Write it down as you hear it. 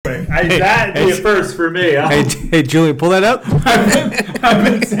That'd be a first for me. Hey, Julie, pull that up. I've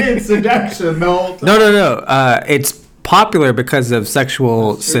been saying seduction the whole time. No. It's popular because of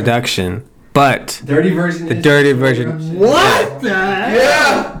sexual seduction, but Dirty version. The dirty version. What the heck?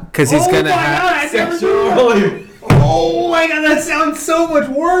 Yeah. Because he's gonna have Sexual. Oh my god, that sounds so much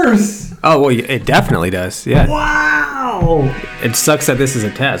worse. Oh well, it definitely does. Yeah. Wow. It sucks that this is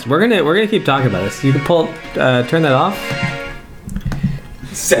a test. We're gonna keep talking about this. You can turn that off.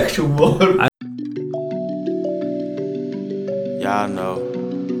 Sexual. Y'all know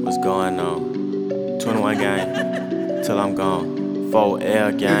what's going on. 21 gang, till I'm gone.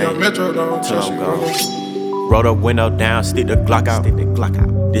 4L gang, till I'm gone. Roll the window down, stick the Glock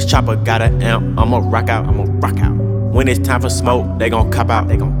out. This chopper got an amp, I'ma rock out. When it's time for smoke, they gon' cop out.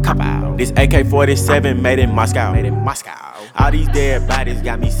 This AK-47 made in Moscow. All these dead bodies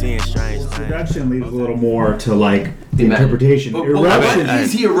got me seeing strange things. Seduction leaves a little more to like the interpretation. But Eruption. what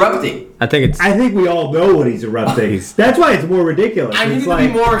is he erupting? I think I think we all know what he's erupting. That's why it's more ridiculous. I need It's to be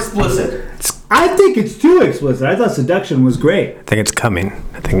more explicit. I think it's too explicit. I thought seduction was great. I think it's coming.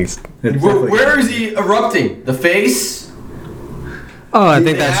 I think he's. Where is he erupting? The face? Oh, I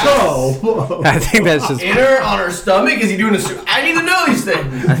think that's. Oh, I think that's just. Inner on her stomach? Is he doing I need to know these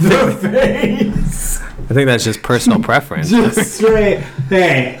things. the face. I think that's just personal preference. Just straight.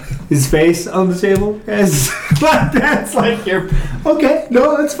 Hey, his face on the table. Yes, but that's like your. Okay,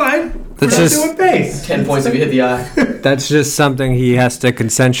 no, that's fine. That's We're not just- doing face. 10 points if you hit the eye. That's just something he has to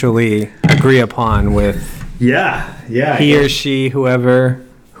consensually agree upon with Yeah. he or she, whomever.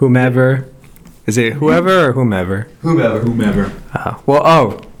 Is it whoever or whomever? Whomever.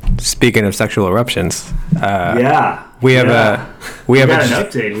 Speaking of sexual eruptions, Yeah. we have Yeah. we have got an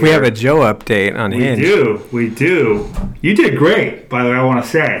update we have here. a Joe update on Hinge. We do. You did great, by the way, I want to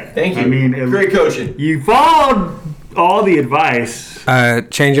say. Thank you. I mean, Great coaching. you followed all the advice.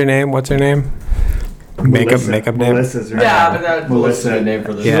 Change your name. What's her name? Makeup name. Melissa's right. Yeah, but that's Melissa's a good name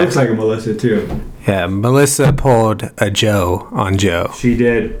for this. She Yeah. looks like a Melissa, too. Yeah, Melissa pulled a Joe on Joe. She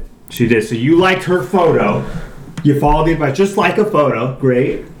did. So you liked her photo. You followed the advice, just like a photo.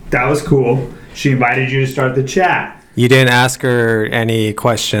 Great. That was cool. She invited you to start the chat. You didn't ask her any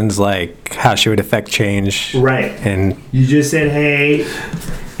questions like how she would affect change. Right. And You just said, hey,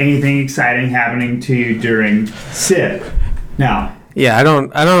 anything exciting happening to you during SIP? Now, yeah, I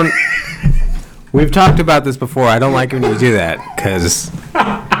don't. We've talked about this before. I don't like when you do that because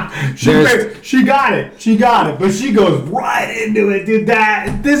she got it, but she goes right into it, dude.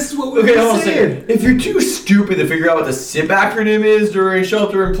 This is what we Okay, hold on were a saying. second. If you're too stupid to figure out what the SIP acronym is during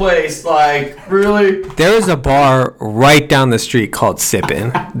shelter in place, like, really? there is a bar right down the street called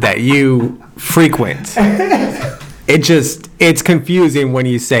Sippin' that you frequent. It's confusing when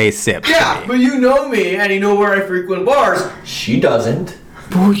you say sip. Yeah, but you know me and you know where I frequent bars. She doesn't.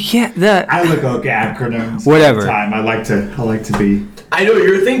 Well, yeah, I look up acronyms. Whatever. All the time. I like to be. I know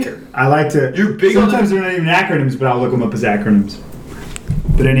you're a thinker. I like to. You're big on Sometimes they're not even acronyms, but I'll look them up as acronyms.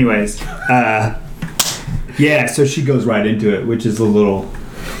 But anyways, yeah. So she goes right into it, which is a little.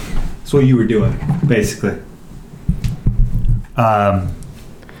 That's what you were doing, basically. Can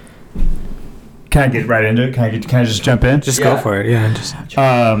I get right into it? Can I just jump in? just Yeah. go for it. Yeah, just.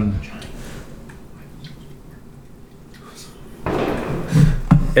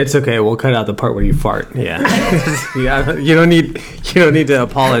 It's okay. We'll cut out the part where you fart. Yeah. You don't need to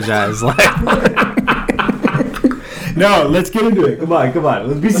apologize. Like, No, let's get into it. Come on.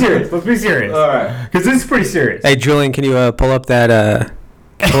 Let's be serious. All right. Because this is pretty serious. hey, Julian, can you pull up that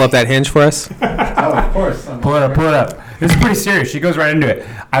Hinge for us? Oh, of course. Pull it up. This is pretty serious. She goes right into it.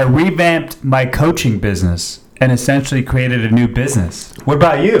 I revamped my coaching business and essentially created a new business. What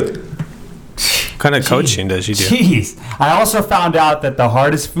about you? What kind of coaching does she do? Jeez. I also found out that the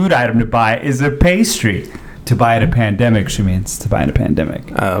hardest food item to buy is a pastry. To buy in a pandemic, she means to buy in a pandemic.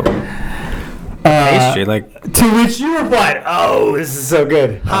 Oh, pastry, like. To which you replied, oh, this is so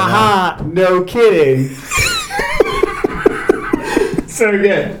good. Haha, no kidding. So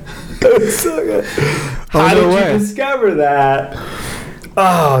good. So good. How did you discover that?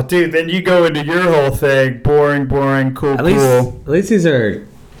 Oh, dude, then you go into your whole thing. Boring, cool, At cool. least these are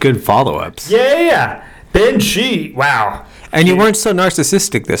good follow-ups. Yeah. Then wow. And you weren't so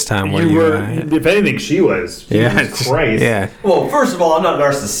narcissistic this time, were You you? were, if anything, she was. Jesus Christ. Yeah. Well, first of all, I'm not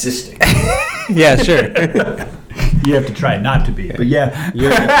narcissistic. Yeah, sure. You have to try not to be, but yeah.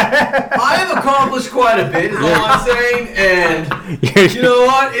 I have accomplished quite a bit, is all I'm saying, and you know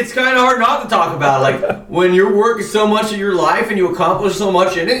what? It's kind of hard not to talk about. Like, when your work is so much of your life and you accomplish so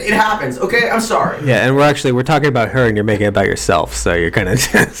much in it, it happens, okay? I'm sorry. Yeah, and we're talking about her, and you're making it about yourself, so you're kind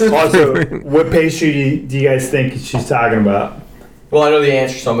of. Also, what pastry do you guys think she's talking about? Well, I know the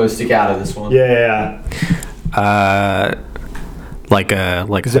answer, so I'm gonna stick out of this one. Yeah. Like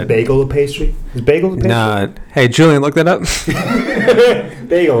Is a bagel a pastry? Is bagel a pastry? Nah. Hey, Julian, look that up.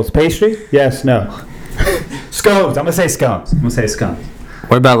 Bagels, pastry? Yes, no. Scones. I'm gonna say scones.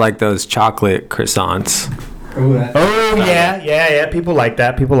 What about like those chocolate croissants? Oh yeah. People like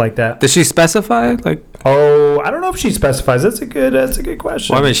that. Does she specify? Like, Oh, I don't know if she specifies. That's a good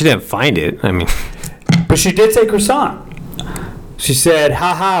question. well, I mean, she didn't find it. I mean, But she did say croissant. She said,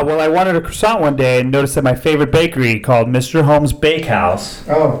 haha, well, I wanted a croissant one day and noticed that my favorite bakery called Mr. Holmes Bakehouse.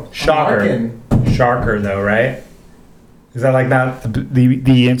 Oh, Shocker. Shocker, though, right? Is that like not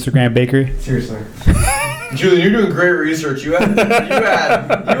the Instagram bakery? seriously. Julian, you're doing great research. You had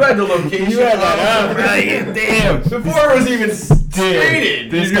the location. You had that up, right? Damn. Before it was even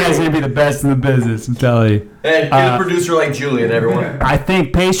stated. This guy's going to be the best in the business, I'm telling you. Hey, get a producer like Julian, everyone. I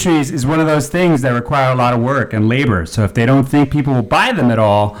think pastries is one of those things that require a lot of work and labor. So if they don't think people will buy them at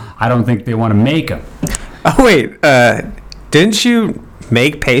all, I don't think they want to make them. oh wait, didn't you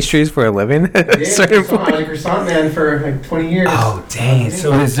make pastries for a living? At a certain I was a croissant man for like 20 years. Oh, dang.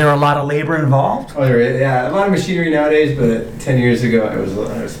 So is there a lot of labor involved? Oh, there is. Yeah, a lot of machinery nowadays, but 10 years ago, I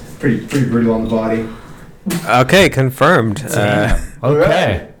was pretty brutal on the body. Okay, confirmed.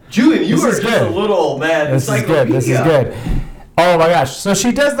 Okay. Julian, you This are is just good. a little man. This is good. Oh my gosh. So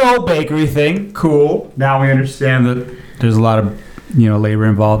she does the whole bakery thing. Cool. Now we understand that there's a lot of, labor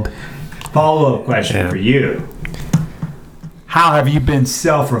involved. Follow-up question for you. How have you been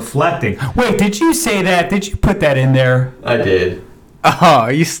self-reflecting? Wait, did you say that? Did you put that in there? I did. Oh,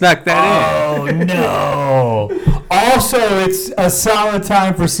 you snuck that Oh, no. Also, it's a solid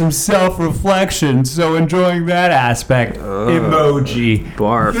time for some self-reflection, so enjoying that aspect. Emoji. in.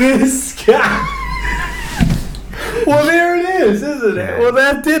 Barf. This guy. Well, there it is, isn't it? Well,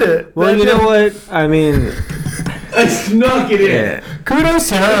 that did it. Well, you know what? I mean, I snuck it in. yeah. Kudos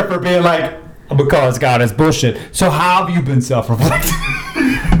to her for being like, because God is bullshit. So how have you been self-reflecting?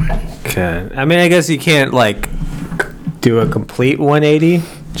 Okay. I mean, I guess you can't like do a complete 180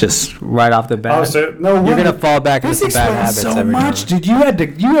 just right off the bat. You're gonna fall back into some bad habits so every now much, and then.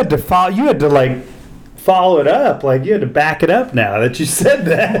 dude. You had to like follow it up. Like you had to back it up now that you said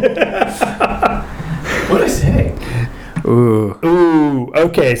that. What did I say? Ooh.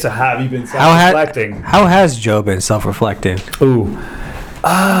 Okay. So how have you been self-reflecting? How has Joe been self-reflecting? Ooh.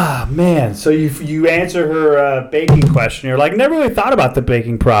 Ah, man. So you answer her baking question. You're like, never really thought about the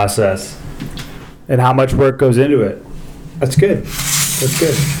baking process and how much work goes into it. That's good.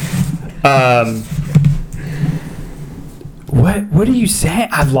 What are you saying?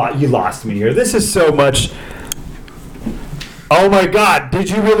 You lost me here. This is so much. Oh my God! Did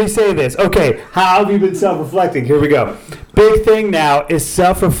you really say this? Okay, how have you been self-reflecting? Here we go. Big thing now is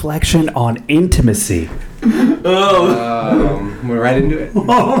self-reflection on intimacy. We're right into it.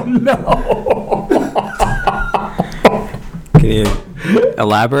 Oh no! Can you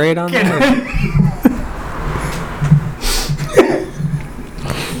elaborate on that?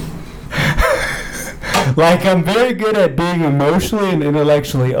 Like, I'm very good at being emotionally and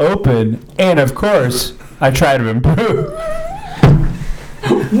intellectually open, and of course, I try to improve.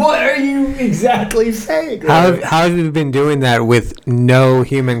 What are you exactly saying? How have you been doing that with no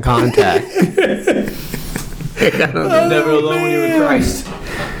human contact? Never alone when you're with Christ.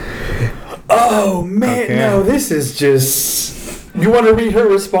 Oh man, Okay. no, this is just. You want to read her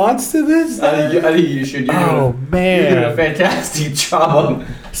response to this? I think you should. You're Oh you're doing a man. fantastic job.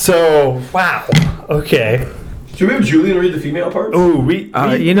 So wow. Okay. Should we have Julian read the female part? Ooh,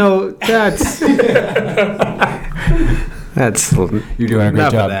 You know, that's You're doing a great enough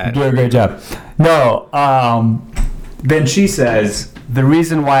of job. that. You're doing a great job. No, then she says, the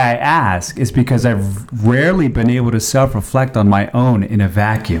reason why I ask is because I've rarely been able to self-reflect on my own in a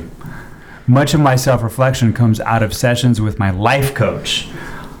vacuum. Much of my self-reflection comes out of sessions with my life coach.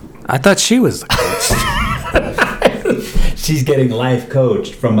 I thought she was the coach. She's getting life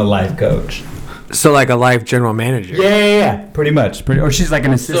coached from a life coach. So like a life general manager. Yeah. Pretty much. Or she's like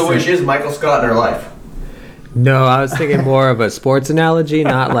an assistant. So wait, she has Michael Scott in her life. No, I was thinking more of a sports analogy,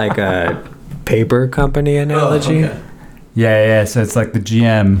 not like a paper company analogy. Oh, okay. Yeah. So it's like the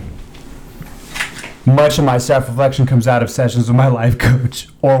GM. Much of my self-reflection comes out of sessions with my life coach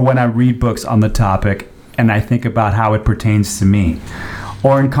or when I read books on the topic and I think about how it pertains to me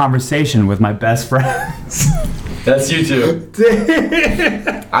or in conversation with my best friends. That's you too.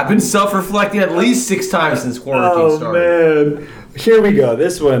 I've been self-reflecting at least 6 times since quarantine started. Man. Here we go.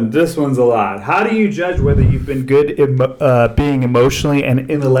 This one's a lot. How do you judge whether you've been good in being emotionally and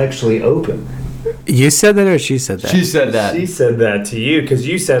intellectually open? You said that or she said that? She said that. She said that to you because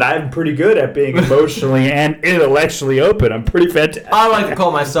you said I'm pretty good at being emotionally and intellectually open. I'm pretty fantastic. I like to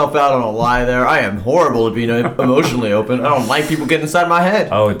call myself out on a lie there. I am horrible at being emotionally open. I don't like people getting inside my head.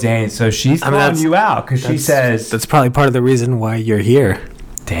 Oh, dang. So she's calling you out because she says... That's probably part of the reason why you're here.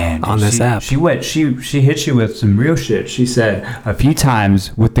 Damn, on this app. She hit you with some real shit. She said a few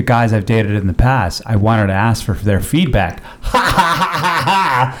times with the guys I've dated in the past, I wanted to ask for their feedback.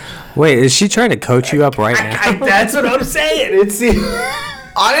 Wait, is she trying to coach you up right now? That's what I'm saying.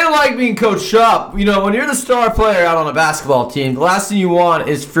 I didn't like being coached up. You know, when you're the star player out on a basketball team, the last thing you want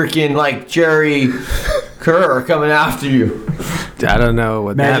is freaking like Jerry Kerr coming after you. I don't know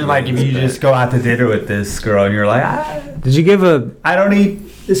what Imagine that like if you just go out to dinner with this girl and you're like, Did you give a... I don't eat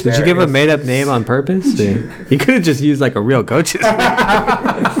this. Did you give a made-up name on purpose? You could have just used like a real coach's name.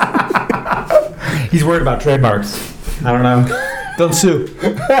 He's worried about trademarks. I don't know. Don't sue.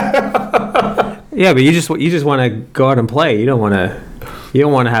 Yeah, but you just want to go out and play. You don't want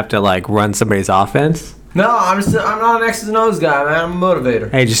to have to like run somebody's offense. No, I'm not an X's and O's guy, man. I'm a motivator.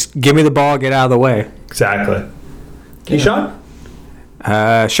 Hey, just give me the ball, get out of the way. Exactly. Keyshawn?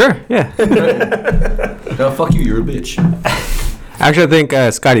 Sure, yeah. No, fuck you. You're a bitch. Actually, I think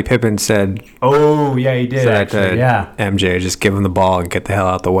Scottie Pippen said. Oh, yeah, he did. Actually, yeah. MJ, just give him the ball and get the hell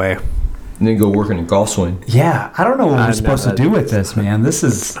out the way. And then go work in a golf swing. Yeah, I don't know what we're supposed to do with this, man. This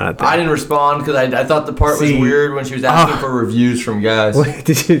is... I didn't respond because I thought the part was weird when she was asking for reviews from guys. Wait,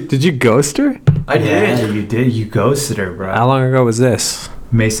 did you ghost her? I did. Yeah, you did. You ghosted her, bro. How long ago was this?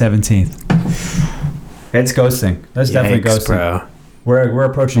 May 17th. It's ghosting. That's definitely ghosting. Bro. We're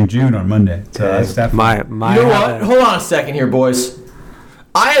approaching June on Monday, so that's definitely... My you know what? Hold on a second here, boys.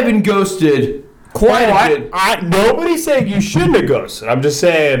 I have been ghosted quite a bit. Nobody's saying you shouldn't have ghosted. I'm just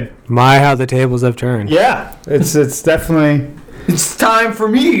saying... how the tables have turned. Yeah, it's definitely... It's time for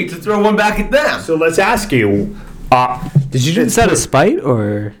me to throw one back at them. So let's ask you... Did you just out of spite,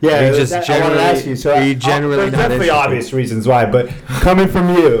 or yeah? you just I want to ask you. So are you generally there's not definitely interested? obvious reasons why, but coming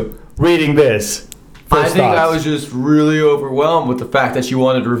from you, reading this, I think I was just really overwhelmed with the fact that she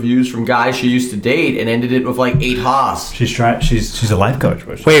wanted reviews from guys she used to date and ended it with like 8 ha's. She's a life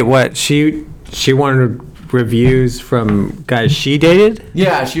coach. Wait, what? She wanted reviews from guys she dated?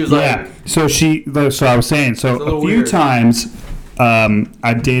 Yeah, she was like... So I was saying, so a few weird. Times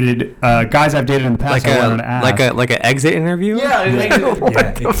I've dated guys I've dated in the past. Like an exit interview. Yeah,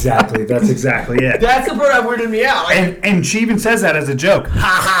 exactly. That's exactly it. That's the part that weirded me out. Like, and she even says that as a joke. Ha ha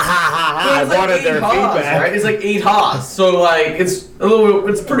ha ha ha! I wanted their feedback. Right? It's like 8 ha's. So like it's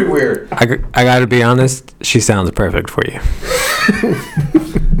pretty weird. I gotta be honest. She sounds perfect for you.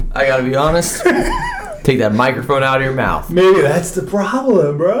 I gotta be honest. Take that microphone out of your mouth. Maybe that's the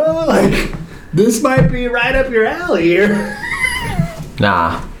problem, bro. Like this might be right up your alley here.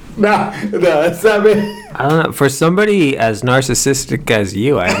 Nah, that's not me. I don't know. For somebody as narcissistic as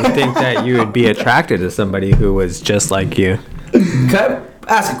you, I would think that you would be attracted to somebody who was just like you. Can I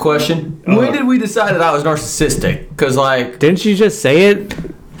ask a question? When did we decide that I was narcissistic? Because like... Didn't you just say it?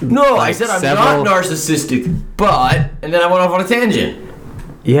 No, I said I'm not narcissistic, but... And then I went off on a tangent.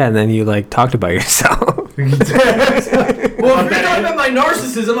 Yeah, and then you like talked about yourself. Well, if you're talking about my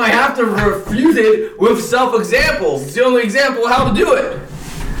narcissism, I have to refuse it with self-examples. It's the only example of how to do it.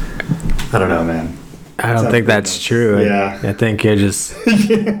 I don't know, man. I don't think that's true. Yeah. I think you're just...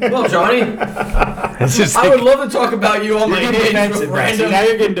 Well, Johnny, I would love to talk about you on my hinge with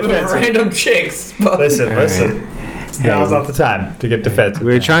random chicks. But... Listen. Now's not the time to get defensive.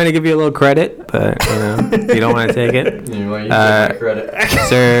 We were trying to give you a little credit, but if you don't want to take it. You take my credit.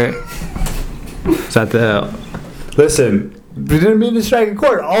 Sir, is that the... Listen, we didn't mean to strike a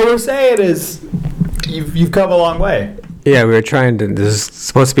chord. All we're saying is you've come a long way. Yeah, we were trying to... This is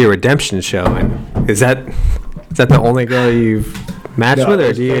supposed to be a redemption show. And is that the only girl you've matched with?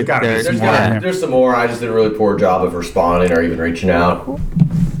 Or do you... There's some more. I just did a really poor job of responding or even reaching out.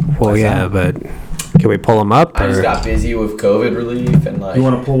 Well, yeah, but... Can we pull them up? I just got busy with COVID relief and like. You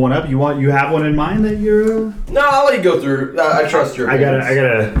want to pull one up? You have one in mind that you're? No, I'll let you go through. I trust your. I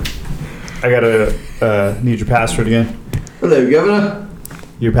gotta need your password again. Hello, Governor.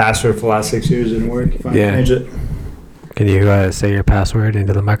 Your password for the last 6 years didn't work. If I change it. Can you say your password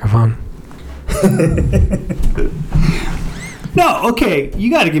into the microphone? No, okay. You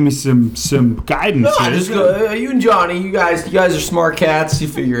got to give me some guidance. No, just go. You and Johnny, you guys are smart cats. You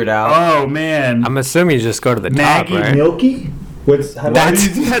figure it out. Oh man, I'm assuming you just go to the Maggie top, right? Milky. That's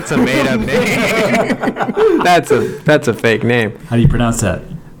a made up name. That's a fake name. How do you pronounce that?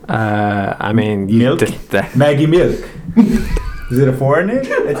 I mean, Milk. Maggie Milk. Is it a foreign name?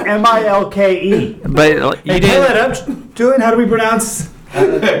 It's Milke. But hey, pull it up, Julian. How do we pronounce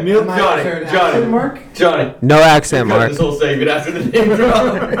Johnny. Johnny. No accent, Mark. This whole segment after the name drop.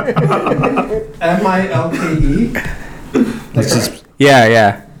 Milke.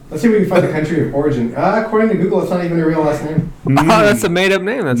 Yeah. Let's see if we can find the country of origin. According to Google, it's not even a real last name. Oh, that's a made-up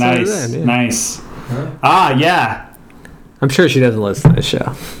name. That's nice. what it is. Yeah. Nice. Huh? Yeah. I'm sure she doesn't listen to the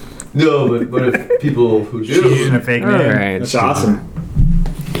show. No, but if people who do. She's using a fake name. All right. That's awesome.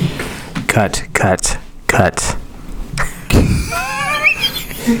 Cut.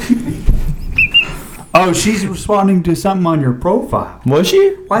 Oh, she's responding to something on your profile. Was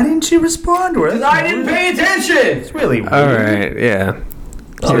she? Why didn't she respond to her? Because I didn't pay attention. It's really weird. All right. Yeah.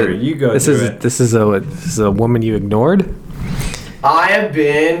 Sure, you go. This is a woman you ignored. I have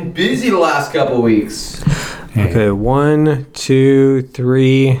been busy the last couple of weeks. Okay, 1, 2,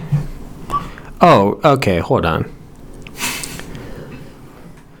 3. Oh, okay, hold on.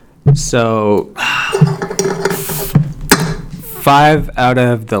 So, 5 out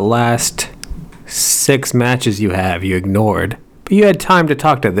of the last 6 matches you ignored. But you had time to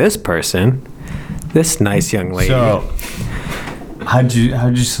talk to this person. This nice young lady. So, how'd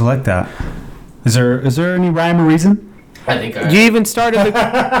you select that? Is there any rhyme or reason? I think I. You even started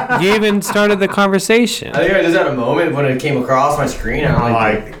the conversation. I think I just had a moment when it came across my screen. And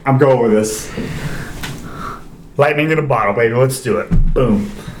I'm going with this. Lightning in a bottle, baby. Let's do it.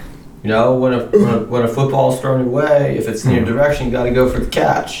 Boom. You know, when a football's thrown away, if it's near direction, you got to go for the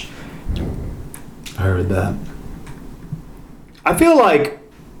catch. I heard that. I feel like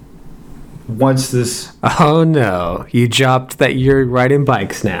once this. Oh no! You dropped that you're riding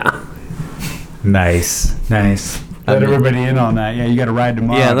bikes now. Nice. Let everybody in on that. Yeah, you got to ride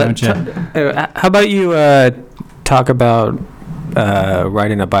tomorrow, don't you? How about you talk about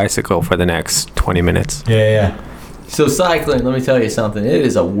riding a bicycle for the next 20 minutes? Yeah. So cycling, let me tell you something. It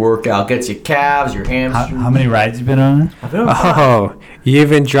is a workout. Gets your calves, your hamstrings. How many rides you been on? I've been on Oh, you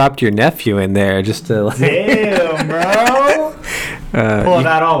even dropped your nephew in there just to like. Damn, bro. Pulling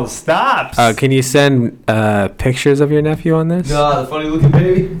out all the stops. Can you send pictures of your nephew on this? the funny looking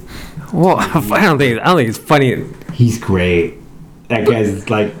baby. Well, I don't think it's funny. He's great. That guy's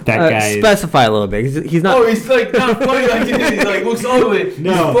like that guy. Specify a little bit. He's not. Oh, he's like not funny like he is. He like looks ugly.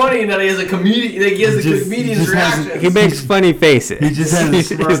 No. He's funny in that he has a comedian. Like, he has a comedian's reaction. He makes funny faces. He just has a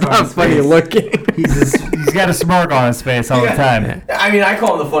smirk he's on not his funny face. looking. He's got a smirk on his face all the time. I mean, I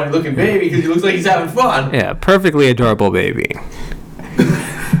call him the funny looking baby because he looks like he's having fun. Yeah, perfectly adorable baby.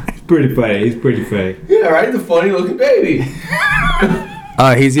 He's pretty funny. Yeah, right. The funny looking baby.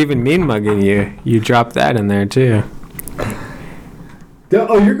 He's even mean mugging you. You dropped that in there too.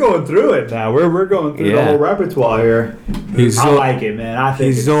 Oh, you're going through it now. We're going through the whole repertoire here. I like it, man. I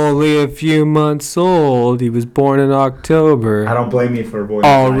think he's only a few months old. He was born in October. I don't blame you for avoiding.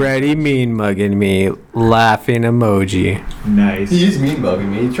 Already mean mugging me. Laughing emoji. Nice. He's mean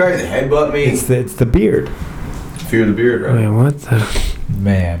mugging me. He tries to headbutt me. It's the beard. Fear the beard, right? Wait, what the?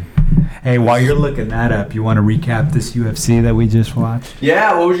 Man. Hey, while you're looking that up, you want to recap this UFC that we just watched?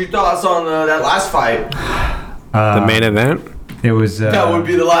 Yeah. What was your thoughts on that last fight? The main event? It was. That would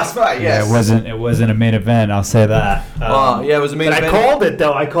be the last fight. Yes. Yeah, it wasn't a main event. I'll say that. Yeah, it was a main event. I called it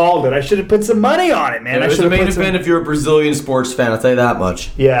though. I should have put some money on it, man. It was a main event if you're a Brazilian sports fan. I'll tell you that much.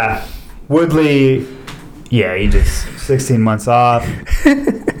 Yeah, Woodley. Yeah, he just 16 months off.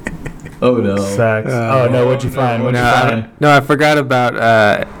 Oh no. Sucks. No, what'd you find? No, I forgot about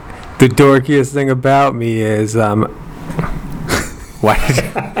the dorkiest thing about me is why?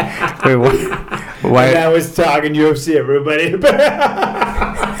 Wait, what? Why? I was talking UFC, everybody.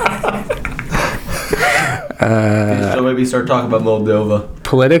 So maybe start talking about Moldova.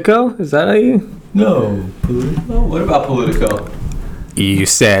 Politico? Is that how you? No. Politico? What about Politico? You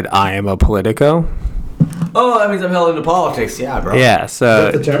said I am a Politico? Oh, that means I'm held into politics. Yeah, bro. Yeah, so.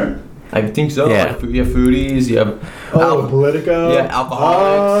 Is that the term? I think so. Yeah. Like, you have foodies. You have. Politico. Yeah, alcoholics.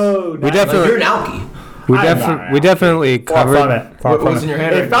 Oh, We definitely. You're an alkie. We definitely covered. What's in your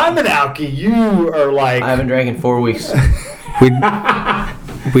head? If I'm an alkie, you are like. I haven't drank in 4 weeks. We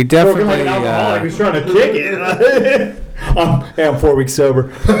definitely. An alcoholic who's trying to kick it. I'm 4 weeks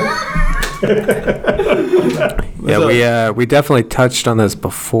sober. Yeah, we definitely touched on this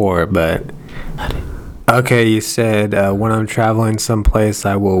before, but. Okay, you said when I'm traveling someplace,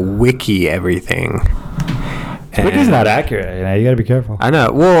 I will wiki everything. Wiki's not accurate. You gotta be careful. I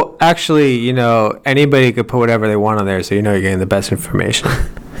know. Well, actually, anybody could put whatever they want on there, so you're getting the best information.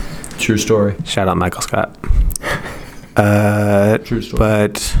 True story. Shout out Michael Scott. True story.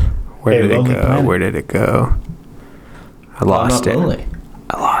 But where did it go? I lost it. Lonely.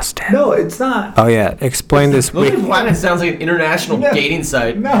 I lost Austin. No, it's not. Oh yeah, explain this. Look at Planet sounds like an international dating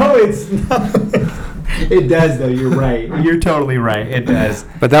site. No, it's not. It does, though. You're right. You're totally right. It does.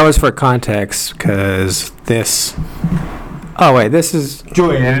 But that was for context, because this. Oh wait, this is.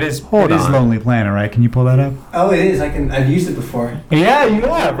 Julian, it is. Hold it is on. Lonely Planet, right? Can you pull that up? Oh, it is. I've used it before. Yeah, you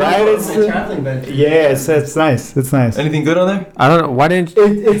have, right? It's my traveling bench. Yes, it's nice. It's nice. Anything good on there? I don't know. Why didn't?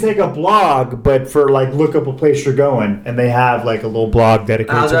 It's like a blog, but for like look up a place you're going, and they have like a little blog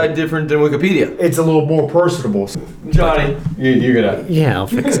dedicated. How's to that it. different than Wikipedia? It's a little more personable. Johnny, you're gonna. Yeah, I'll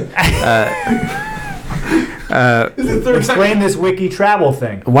fix it. Explain this wiki travel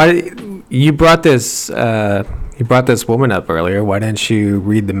thing. Why you brought this? You brought this woman up earlier. Why didn't you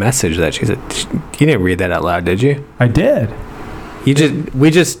read the message that she said? You didn't read that out loud, did you? I did.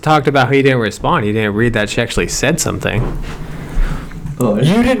 We just talked about how you didn't respond. You didn't read that she actually said something. Oh,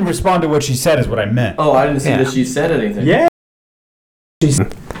 You didn't respond to what she said, is what I meant. I didn't see that she said anything. Yeah.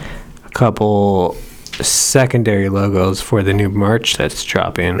 A couple secondary logos for the new merch that's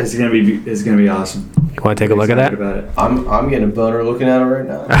dropping. It's gonna be awesome. You want to take a look at that? About it. I'm getting a boner looking at it right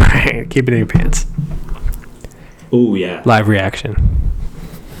now. All right, keep it in your pants. Oh yeah. Live reaction.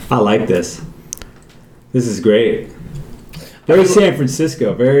 I like this. This is great. Very San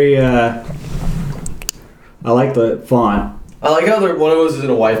Francisco. Very. I like the font. I like how one of us is in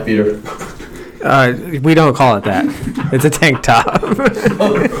a wife beater. We don't call it that. It's a tank top.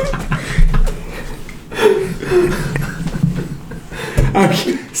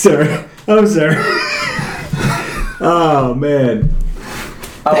 Sorry. I'm sorry. Oh man.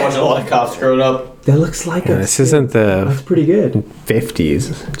 I watched a lot of cops growing up. That looks like Yeah, this isn't the That's pretty good.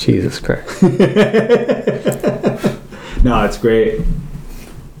 50s. Jesus Christ. No, it's great.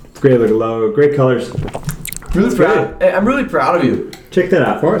 It's great looking logo. Great colors. Really proud. I'm really proud of you. Check that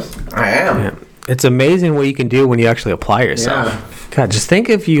out. Of course. I am. Yeah. It's amazing what you can do when you actually apply yourself. Yeah. God, just think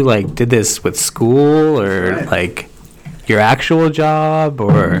if you like did this with school or like your actual job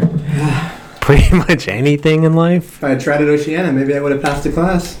or pretty much anything in life. If I had tried at Oceana, maybe I would have passed the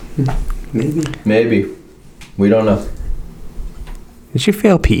class. Maybe. We don't know. Did you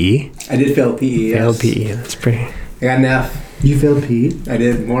fail PE? I did fail PE, yes. Failed PE. That's pretty. I got an F. You failed PE? I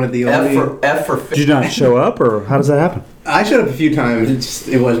did one of the only... F for Did you not show up, or how does that happen? I showed up a few times.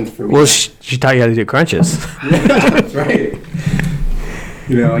 It wasn't for me. Well, she taught you how to do crunches. That's right.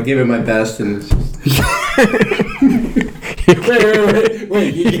 You know, I gave it my best and...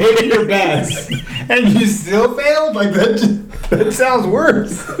 Wait, you gave it your best, and you still failed? Like, that sounds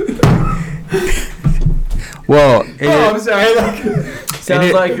worse. Well, I'm sorry.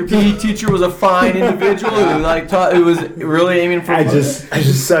 Sounds like your PE teacher was a fine individual who was really aiming for. I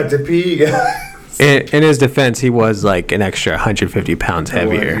just sucked at PE, guys. in his defense, he was like an extra 150 pounds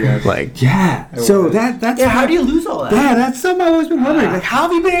heavier. yes. Like, Yeah. So that's Yeah, how do you lose all that? Yeah, that's something I've always been wondering. Like, how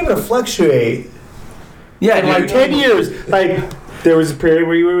have you been able to fluctuate Yeah, in like 10 years? Like, there was a period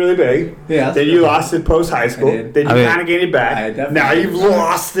where you were really big. Yeah. Then you lost it post high school. I did. Then you I mean, kind of gained it I back. definitely Now did. you've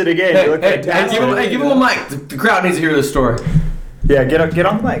lost it again. Hey, You look fantastic. give him a mic. The crowd needs to hear this story. Yeah, get on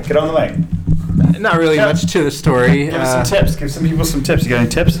the mic. Get on the mic. not really Yeah. much to the story. Give us some tips. Give some people some tips. You got any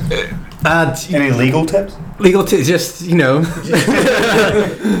tips? Any legal tips? Legal to just, you know.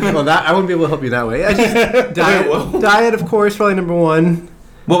 Well, that I wouldn't be able to help you that way. I just, diet, of course, probably number one.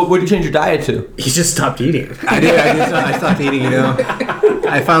 Well, what did you change your diet to? He just stopped eating. I stopped eating, you know.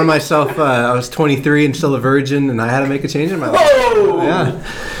 I found myself, I was 23 and still a virgin, and I had to make a change in my life. Whoa! Yeah.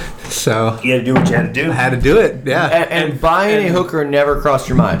 So You got to do what you had to do. I had to do it, yeah. And buying a hooker never crossed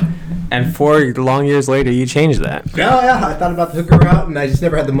your mind. And 4 long years later, you changed that. Yeah, I thought about the hooker route, and I just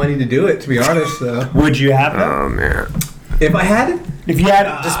never had the money to do it, to be honest. So. Would you have that? Oh man. If I had it, If you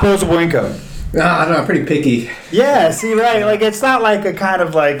had disposable income. I don't know, I'm pretty picky. Yeah, see, right. Like, it's not like a kind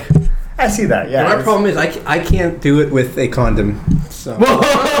of like. I see that, yeah. My problem is I can't do it with a condom. So.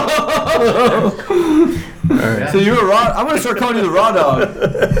 So you're a raw. I'm gonna start calling you the raw dog.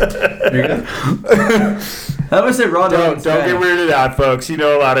 There you go. I'm gonna say raw dog. Don't instead. get weirded out, folks. You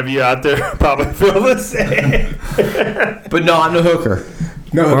know a lot of you out there probably feel the same. But no, I'm the hooker.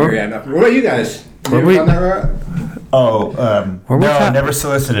 No hooker, yeah, no. What about you guys? You Were ever we- gone that route? Were we no, ta- never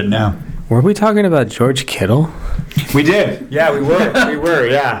solicited, no. Were we talking about George Kittle? We did. Yeah, we were. We were,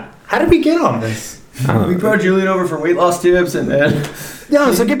 yeah. How did we get on this? We brought Julian over for weight loss tips, and then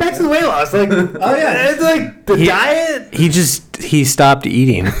No, so get back to the weight loss. Like, Oh, yeah. it's like the diet. He stopped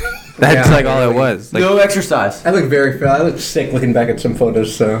eating. That's Yeah, like all it was. Like, no exercise. I look very fit. I look sick looking back at some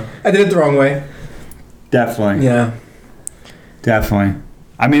photos, so. I did it the wrong way. Definitely. Yeah. Definitely.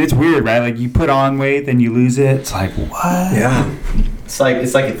 I mean, it's weird, right? Like, you put on weight, then you lose it. It's like, what? Yeah. It's like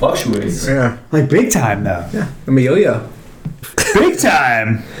it fluctuates. Yeah. Like, big time, though. Yeah. I'm a yo-yo. Big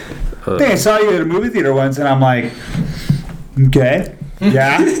time. I think I saw you at a movie theater once, and I'm like, okay,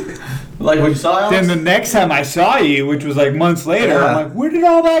 yeah. Like when you saw Alex? Then the next time I saw you, which was like months later, I'm like, where did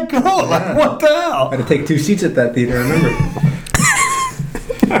all that go? Like, what the hell? I had to take 2 seats at that theater, I remember.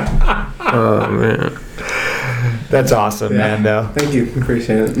 Oh, man. That's awesome, man, though. Thank you.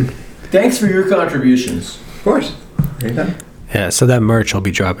 Appreciate it. Thanks for your contributions. Of course. Anytime. Yeah, so that merch will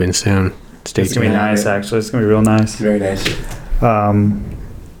be dropping soon. Stay It's going to be nice, actually. It's going to be real nice. Very nice.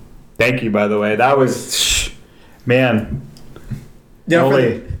 Thank you, by the way. That was, man. Yeah,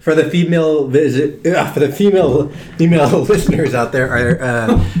 for the female female listeners out there, Wait,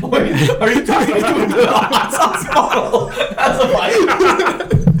 are you talking about that sounds bottle? That's a fight.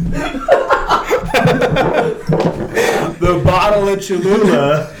 The bottle of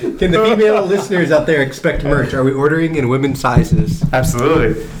Cholula. Can the female listeners out there expect merch? Are we ordering in women's sizes?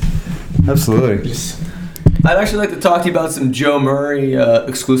 Absolutely. Absolutely. I'd actually like to talk to you about some Joe Murray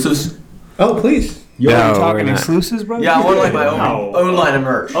exclusives. Oh, please. You're No, talking we're not. exclusives, bro? Yeah, I want like my own line of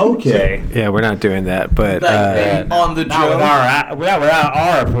merch. Okay. Yeah, we're not doing that, but Like on the Not Joe. without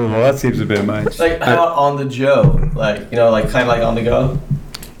our approval. That seems a bit much. Like how about on the Joe? Like like kind of like on the go.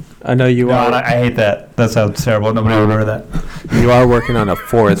 I know you No, are. I hate that. That sounds terrible. Nobody would order that. You are working on a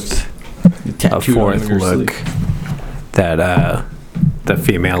fourth look that the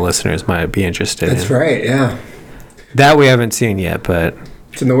female listeners might be interested in. That's right, yeah. That we haven't seen yet, but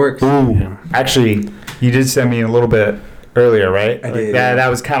It's in the works. Ooh. Actually, you did send me a little bit earlier, right? I did. That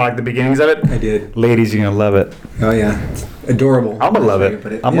was kind of like the beginnings of it. I did. Ladies, you're going to love it. Oh, yeah. It's adorable. I'm going to love it.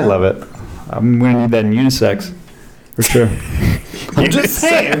 I'm going to love it. I'm going to need that in unisex. For sure. I'm just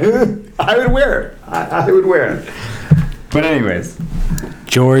saying. I would wear it. I would wear it. But anyways.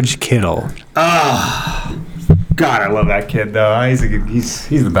 George Kittle. God, I love that kid, though. He's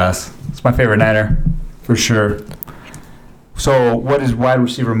the best. It's my favorite Niner. For sure. So, what is wide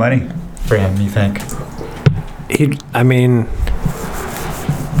receiver money for him, you think?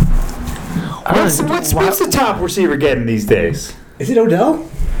 What's the top receiver getting these days? Is it Odell?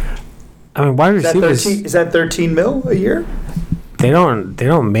 I mean, wide receivers. Is that 13 mil a year? They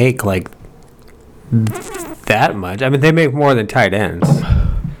don't make like that much. I mean, they make more than tight ends.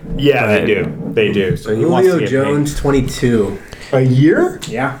 Yeah, But- They do. So he wants to Julio get Jones, 22. paid. A year?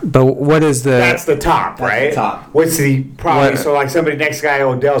 Yeah. But what is the? That's the top, right? the top. What's the probably? What- So like somebody next guy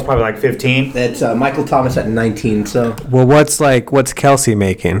Odell's probably like 15. That's Michael Thomas at 19, so. Well, what's Kelsey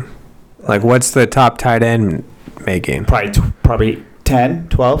making? Like, what's the top tight end making? Probably 10,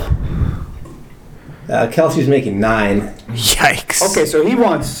 12. Kelsey's making 9. Yikes. Okay, so he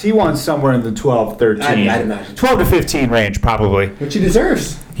wants somewhere in the 12, 13. I'd imagine. 12 to 15 range probably. Which he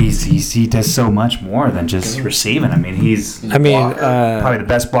deserves. He does so much more than just receiving. I mean, he's probably the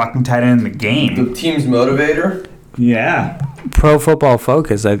best blocking tight end in the game. The team's motivator. Yeah. Pro Football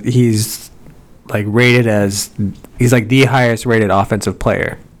Focus, he's like rated as he's like the highest rated offensive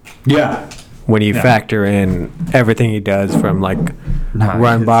player Yeah. when you factor in everything he does from like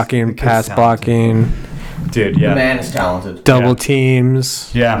run blocking, the kid's pass talented. blocking, Dude, The yeah. man is talented. double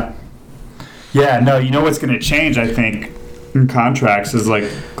teams. Yeah. Yeah, no, you know what's going to change, I think, in contracts is like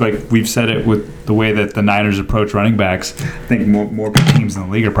we've said it with the way that the Niners approach running backs. I think more teams in the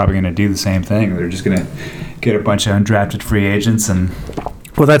league are probably going to do the same thing. They're just going to get a bunch of undrafted free agents and.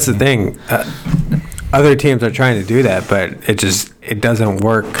 Well, that's the thing. Other teams are trying to do that, but it doesn't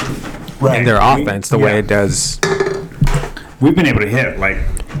work in their offense the way it does. We've been able to hit like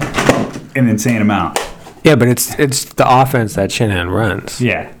an insane amount. Yeah, but it's the offense that Shanahan runs.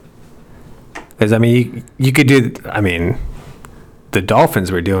 Yeah. Because I mean, you could do. I mean, the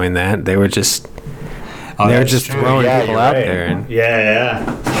Dolphins were doing that. They were just throwing people out there. And, yeah.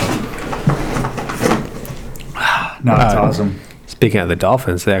 No, that's awesome. Speaking of the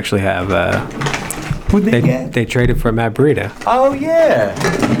Dolphins, they actually have. Who'd they get? They traded for Matt Breida. Oh yeah.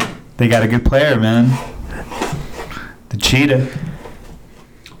 They got a good player, man. The cheetah.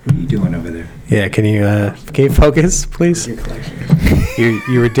 What are you doing over there? Yeah, can you focus, please? Your collection.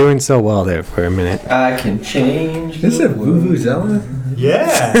 You were doing so well there for a minute. I can change. This is a Vuvuzela?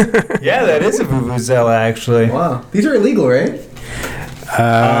 Yeah. Yeah, that is a Vuvuzela, actually. Wow. These are illegal, right?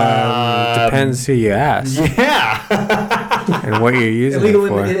 Depends who you ask Yeah. and what you're using Illegal it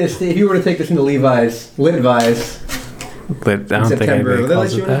for. if you were to take this into Levi's, Litvi's. But I don't think September. anybody Will they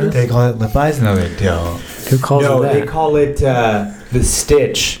calls let you it into that. They call it Levi's? No, they don't. Who calls No, it that? they call it the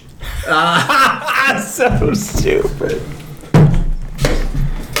Stitch. So stupid.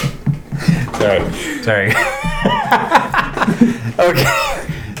 Sorry. Okay.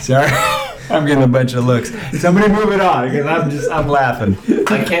 Sorry. I'm getting a bunch of looks. Somebody move it on because I'm laughing.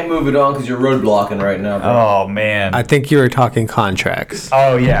 I can't move it on because you're road blocking right now, bro. Oh man. I think you were talking contracts.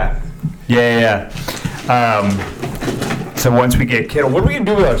 Oh yeah. So once we get Kittle, what are we gonna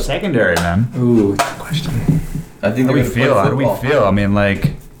do with our secondary, man? Ooh, that's a question. I think How do we feel? How do we feel? I mean,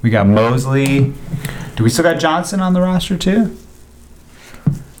 like, we got Mosley. Do we still got Johnson on the roster too?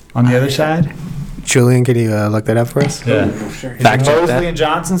 On the other side? Julian, can you look that up for us? Yeah. Sure. Fact check Mosley that. and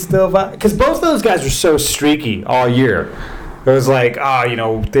Johnson still? Because both of those guys were so streaky all year. It was like,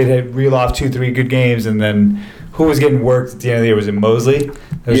 they'd reel off 2-3 good games, and then who was getting worked at the end of the year? Was it Mosley?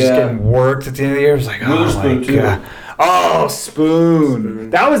 They was just getting worked at the end of the year. It was like, oh my God. Oh,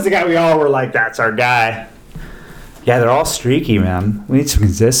 Spoon. That was the guy we all were like, that's our guy. Yeah, they're all streaky, man. We need some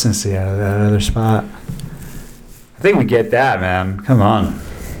consistency out of that other spot. I think we get that, man. Come on.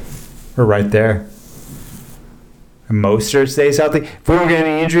 We're right there. And Mostert stays healthy. If we don't get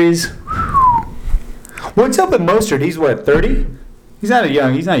any injuries. What's up with Mostert? He's what, 30? He's not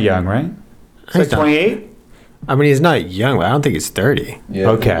young, right? He's like 28? I mean, he's not young, but I don't think he's 30. Yeah,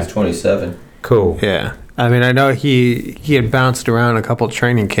 okay. He's 27. Cool. Yeah. I mean, I know he had bounced around a couple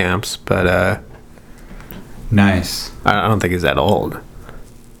training camps, but Nice. I don't think he's that old.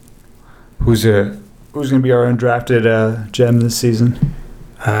 Who's gonna be our undrafted gem this season?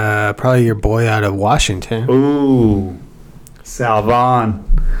 Probably your boy out of Washington. Ooh, Salvon.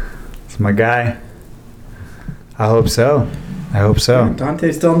 It's my guy. I hope so.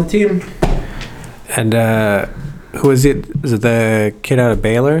 Dante's still on the team. And who is it? Is it the kid out of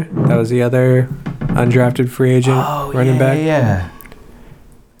Baylor? That was the other undrafted free agent running back. Yeah.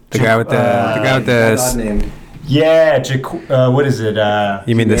 The guy with the name. Yeah. What is it?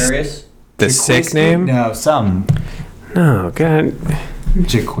 You mean Marius? the sick name? No, some. No, God.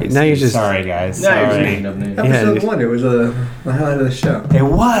 Jaquiski. Now you're just sorry, guys. No, you're just Sorry. making up names. Episode 1, it was the highlight of the show. It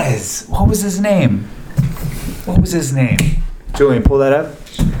was. What was his name? Julian, pull that up.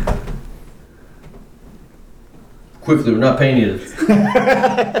 Quickly, we're not paying you. So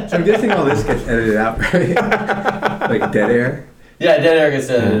I'm guessing all this gets edited out, right? Like dead air? Yeah, dead air gets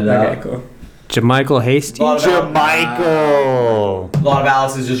edited out. Okay, cool. Jamichael Hasty? Jermichael. A lot of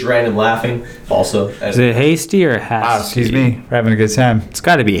Alex is just random laughing. Also, Is it Hasty or Hasty? Oh, excuse me. We're having a good time. It's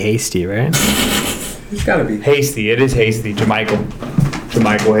got to be Hasty, right? It's gotta be. Hasty. It is Hasty.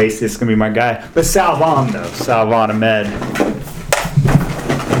 Jermichael Hasty. It's going to be my guy. But Salvon, though. Salvon Ahmed.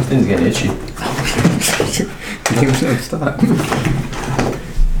 This thing's getting itchy. Games don't stop.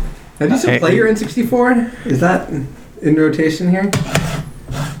 Now, do you still play your N64? Is that in rotation here?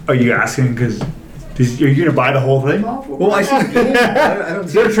 Are you asking because are you going to buy the whole thing? Well, I see the game. I don't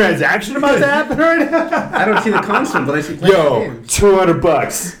Is see there a transaction about to happen right now? I don't see the console, but I see playing Yo, games.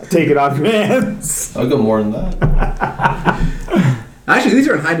 $200. Take it off your hands. I'll go more than that. Actually, these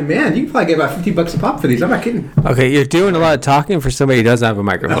are in high demand. You can probably get about $50 a pop for these. I'm not kidding. Okay, you're doing a lot of talking for somebody who doesn't have a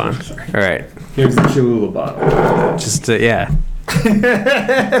microphone. All right. Here's the Cholula bottle. Just, yeah.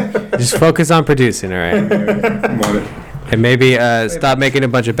 Just focus on producing, all right? I'm on it. And maybe stop making a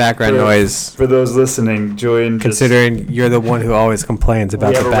bunch of background noise, For those listening, Julian considering you're the one who always complains about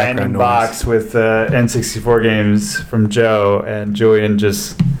we have the a background random noise. box with N64 games from Joe, and Julian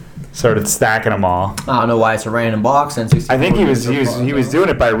just started stacking them all. I don't know why it's a random box. N64 I think he was doing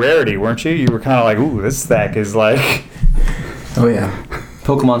it by rarity, weren't you? You were kind of like, ooh, this stack is like Oh, yeah.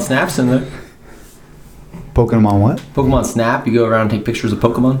 Pokemon Snap's in there. Pokemon what? Pokemon Snap. You go around and take pictures of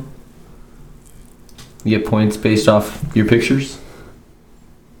Pokemon. You get points based off your pictures.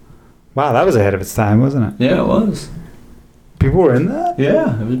 Wow, that was ahead of its time, wasn't it? Yeah, it was. People were in that?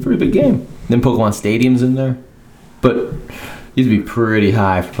 Yeah, it was a pretty big game. Then Pokemon Stadium's in there. But it used to be pretty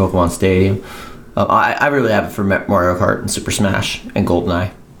high for Pokemon Stadium. I really have it for Mario Kart and Super Smash and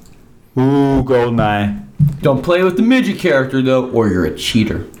GoldenEye. Ooh, GoldenEye. Don't play with the midget character, though, or you're a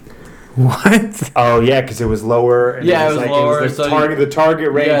cheater. What? Oh yeah, because it was lower. And Yeah, it was lower, the so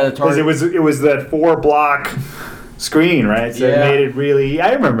target rate. Yeah, the 'cause target- it was that 4-block screen, right? So it Yeah. made it really.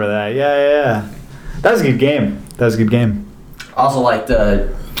 I remember that. Yeah. That was a good game. Also like the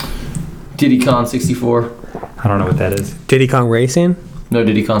Diddy Kong 64. I don't know what that is. Diddy Kong Racing? No,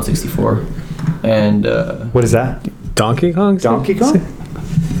 Diddy Kong 64. And What is that? Donkey Kong? Donkey Kong?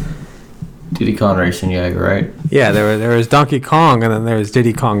 Diddy Kong Racing, yeah, you're right. Yeah, there was Donkey Kong, and then there was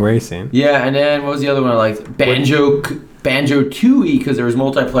Diddy Kong Racing. Yeah, and then what was the other one I liked? Banjo Tooie, because there was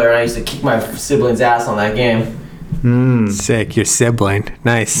multiplayer, and I used to kick my sibling's ass on that game. Sick, your sibling.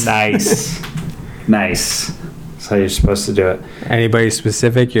 Nice. Nice. Nice. That's how you're supposed to do it. Anybody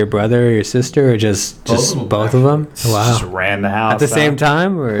specific? Your brother or your sister, or just both of them? Wow. Just ran the house At the same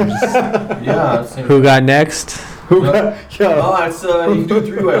time, or just, Yeah. who got next? Who got, yo, Oh, it's, you can do a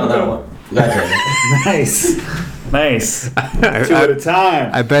 3-way on that one. Nice. Two at a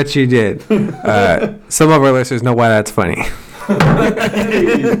time. I bet you did. Some of our listeners know why that's funny.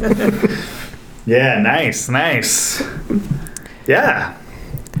 Yeah, nice. Yeah.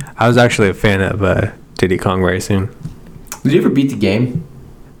 I was actually a fan of Diddy Kong Racing. Did you ever beat the game?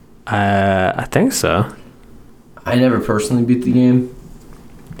 I think so. I never personally beat the game.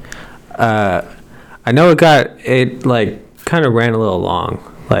 I know it like kind of ran a little long.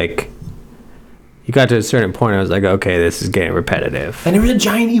 Like, you got to a certain point, I was like, okay, this is getting repetitive. And there was a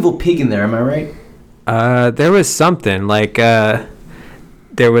giant evil pig in there, am I right? There was something like there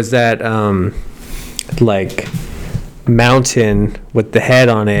was that like mountain with the head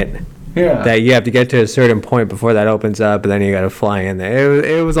on it. Yeah. That you have to get to a certain point before that opens up, and then you got to fly in there.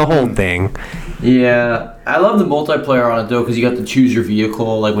 It was a whole thing. Yeah, I love the multiplayer on it though, because you got to choose your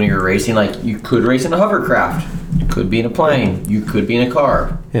vehicle. Like when you're racing, like you could race in a hovercraft, you could be in a plane, you could be in a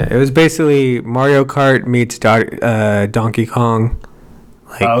car. Yeah, it was basically Mario Kart meets Donkey Kong.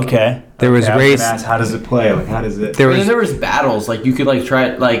 Like, okay. There was race. How does it play? Like, how does it? There was battles. Like you could like try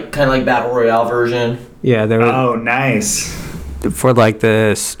it, like kind of like battle royale version. Yeah, there was. Oh, nice. For like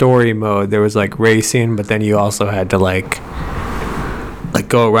the story mode, there was like racing, but then you also had to like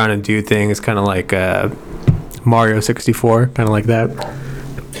go around and do things, kind of like Mario 64, kind of like that.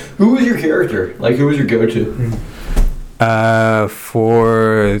 Who was your character? Like, who was your go-to?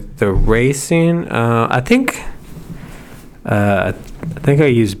 For the racing, I think I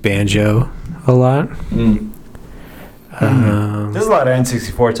used Banjo a lot. There's a lot of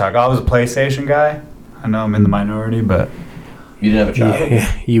N64 talk. I was a PlayStation guy. I know I'm in the minority, but you didn't have a child.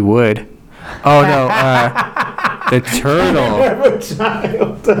 Yeah, you would. Oh no, the turtle. have a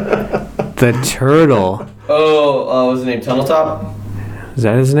child. The turtle. Oh, what's his name? Tunnel Top? Is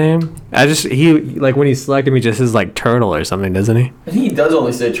that his name? He like when he selected me, just says like turtle or something, doesn't he? I think he does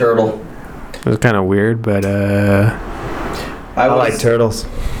only say turtle. It was kind of weird, but I like turtles.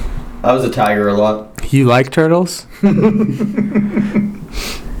 I was a tiger a lot. You like turtles?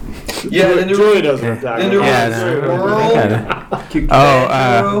 Yeah, then Julie doesn't. Then there was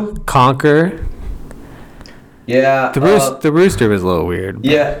Squirrel. Conquer. Yeah. The rooster was a little weird.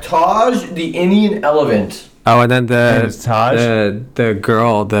 Yeah, Taj, the Indian elephant. Oh, and then the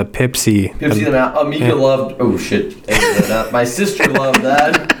girl, the Pipsy. Pipsy the mouse. Mika loved. Oh shit! My sister loved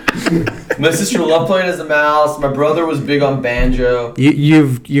that. My sister loved playing as a mouse. My brother was big on banjo.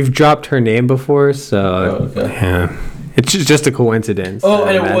 You've dropped her name before, so okay. Yeah. It's just a coincidence. Oh,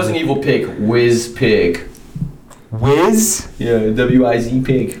 and it was an evil pig. Whiz Pig. Whiz? Yeah, W-I-Z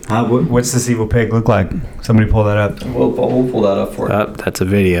Pig. What's this evil pig look like? Somebody pull that up. We'll pull that up for you. That's a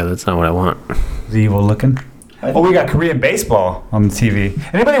video. That's not what I want. Is he evil looking? Oh, we got Korean baseball on the TV.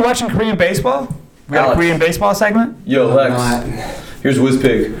 Anybody watching Korean baseball? We got a Korean baseball segment? Yo, Lex. Here's Whiz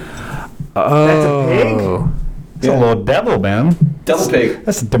Pig. Oh. That's a pig? It's a little devil, man. Devil pig.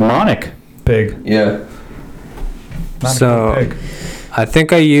 That's a demonic pig. Yeah. Not a good pig. I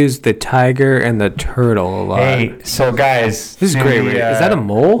think I used the tiger and the turtle a lot. Hey, so guys, this is great. Is that a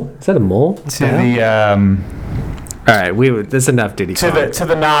mole? Is that a mole? To the all right, this is enough Diddy Kong. To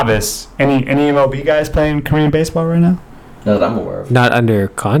the novice. Any MLB guys playing Korean baseball right now? Not that I'm aware of. Not under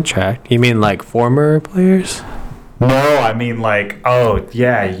contract. You mean like former players? No, I mean like, oh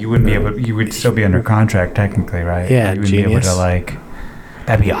yeah, you wouldn't be able. You would still be under contract technically, right? Yeah, you would genius. be able to like.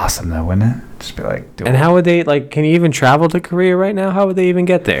 That'd be awesome though, wouldn't it? Just be like. And how would they like? Can you even travel to Korea right now? How would they even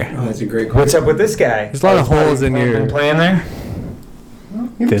get there? Oh, that's a great question. What's up with this guy? There's a lot of holes in your. Playing there.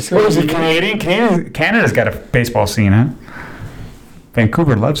 What is he, Canadian? Canada's got a baseball scene, huh?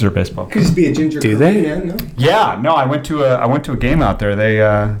 Vancouver loves their baseball. Could just be a ginger. Do they? Man, no? Yeah, no. I went to a game out there. They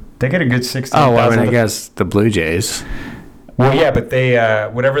get a good 16,000. Oh, well, I mean, I guess the Blue Jays. Well, yeah, but they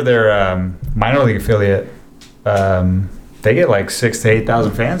whatever their minor league affiliate, they get like 6,000 to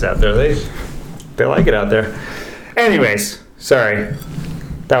 8,000 fans out there. They like it out there. Anyways, sorry,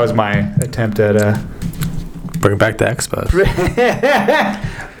 that was my attempt at bring back the Expos.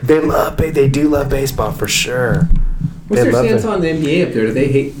 They do love baseball for sure. What's their stance on the NBA up there? Do they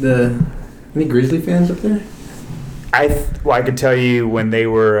hate any Grizzly fans up there? I could tell you when they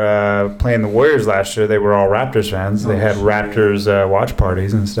were playing the Warriors last year, they were all Raptors fans. They had Raptors watch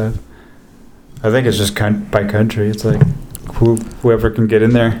parties and stuff. I think it's just by country. It's like whoever can get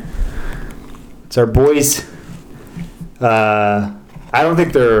in there. It's our boys. I don't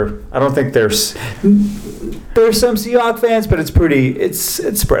think there's some Seahawks fans, but it's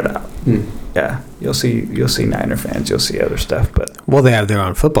spread out. Yeah, you'll see Niner fans, you'll see other stuff, but Well, they have their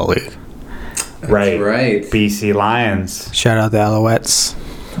own football league. right, right. BC Lions. Shout out the Alouettes.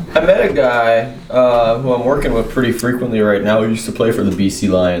 I met a guy who I'm working with pretty frequently right now who used to play for the BC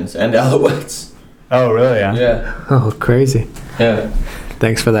Lions and Alouettes. Oh, really? Yeah. Yeah. Oh, crazy. Yeah.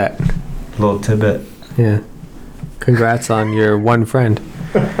 Thanks for that. Little tidbit. Yeah. Congrats on your one friend.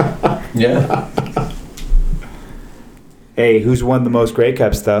 Yeah. Hey, who's won the most Grey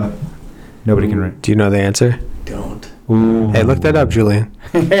Cups, though? Nobody can read. Do you know the answer? Don't. Ooh. Hey, look that up, Julian.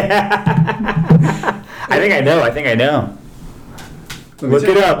 I think I know. Look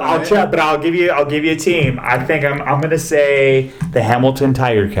it up. I'll check, but I'll give you a team. I think I'm gonna say the Hamilton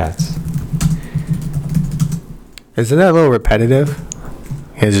Tiger Cats. Isn't that a little repetitive?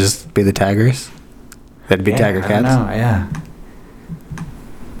 It'd just be the Tigers. That'd be Tiger I Cats. don't know, yeah.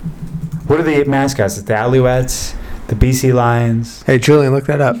 What are the mascots? It's the Alouettes, the BC Lions. Hey, Julian, look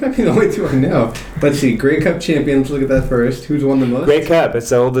that up. That might be the only two I know. Let's see. Grey Cup champions. Look at that first. Who's won the most? Grey Cup. It's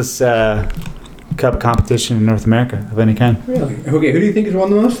the oldest cup competition in North America of any kind. Really? Okay. Who do you think has won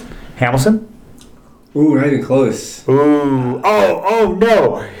the most? Hamilton? Ooh, not even close. Ooh. Oh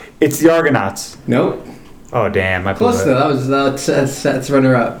no. It's the Argonauts. Nope. Oh damn, I blew Close it. though. That's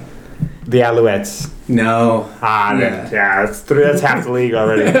runner up. The Alouettes. No. That's half the league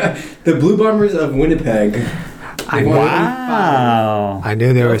already. The Blue Bombers of Winnipeg. Wow. I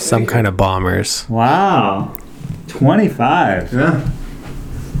knew there was some kind of bombers. Wow. 25. Yeah.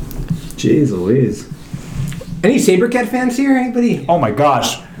 Jeez Louise. Any Sabercat fans here? Anybody? Oh my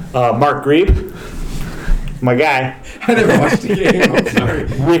gosh. Mark Grebe. My guy. I never watched the game. I'm sorry.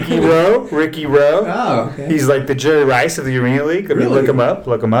 Ricky Rowe. Oh, okay. He's like the Jerry Rice of the Arena League. I mean, Really? look him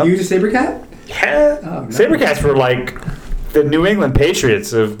up. You use a Sabercat? Yeah. Oh, nice. Sabercats were like the New England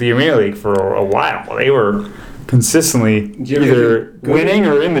Patriots of the Arena League for a while. They were consistently you ever either go winning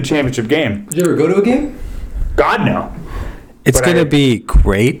or in the championship game. Did you ever go to a game? God, no. It's But going I- to be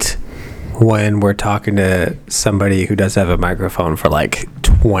great when we're talking to somebody who does have a microphone for like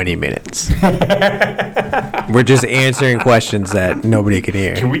 20 minutes. We're just answering questions that nobody can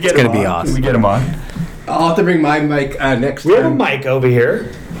hear. Can we get it's him going to be on? awesome. Can we get him on? I'll have to bring my mic next We have a time. mic over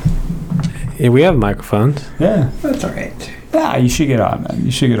here. Yeah, we have microphones. Yeah. That's all right. Yeah, you should get on, man.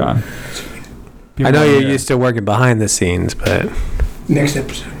 You should get on. I know you're used to working behind the scenes, but Next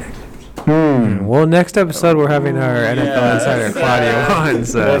episode. well, next episode we're having our NFL insider Claudio on.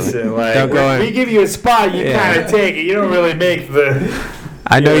 So Listen, like, don't go we in. give you a spot, you Yeah. kind of take it. You don't really make the.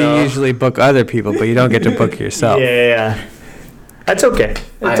 I know you know. you usually book other people, but you don't get to book yourself. Yeah. That's okay.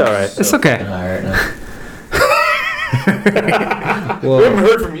 It's all right. It's okay. High right now. We haven't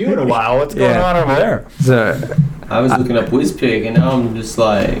heard from you in a while. What's going Yeah. on over there? So, I was looking up WizPig and now I'm just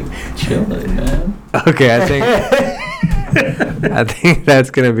like chilling, man. okay, I think that's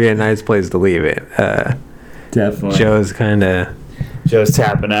gonna be a nice place to leave it. Definitely. Joe's kind of Joe's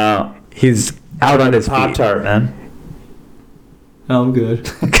tapping out. he's out on his Pop feet. Tart, man. I'm good.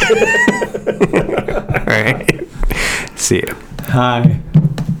 All right. See you. Hi.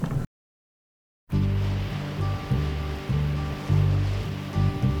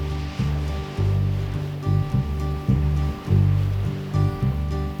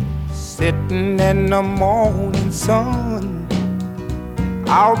 Sitting in the morning sun,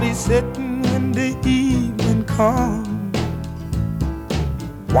 I'll be sitting when the evening comes,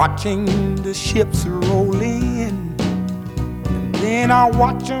 watching the ships roll in, and then I'll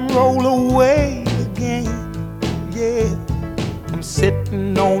watch them roll away again. Yeah, I'm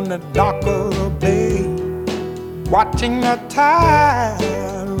sitting on the dock of the bay, watching the tide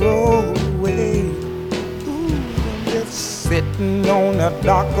roll away. Sitting on the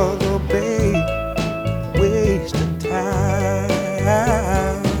dock of the bay, wasting time.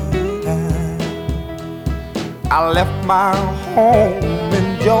 I left my home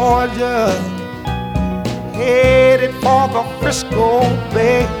in Georgia, headed for the Frisco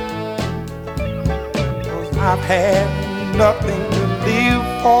Bay, 'cause I've had nothing to live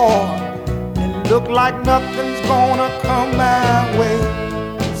for, and look like nothing's gonna come my way.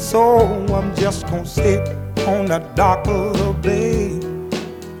 So I'm just gonna sit on the dock of the bay,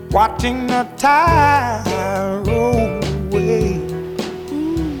 watching the tide roll away.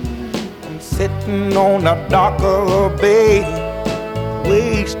 I'm sitting on the dock of the bay,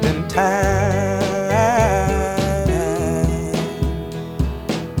 wasting time.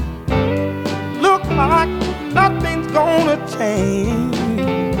 Look like nothing's gonna change.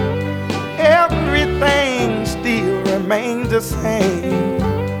 Everything still remains the same.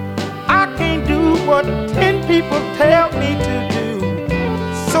 I can't do what 10 people tell me to do,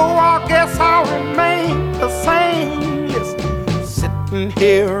 so I guess I'll remain the same. Listen, sitting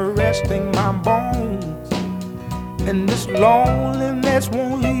here resting my bones, and this loneliness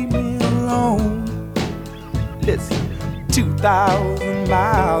won't leave me alone. Listen, 2,000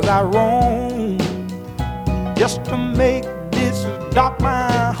 miles I roam just to make this dock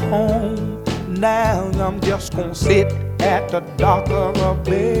my home. Now I'm just gonna sit at the dock of a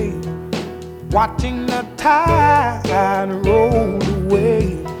bay, watching the tide roll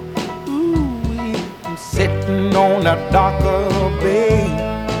away. Ooh, I'm sitting on the dock of a bay,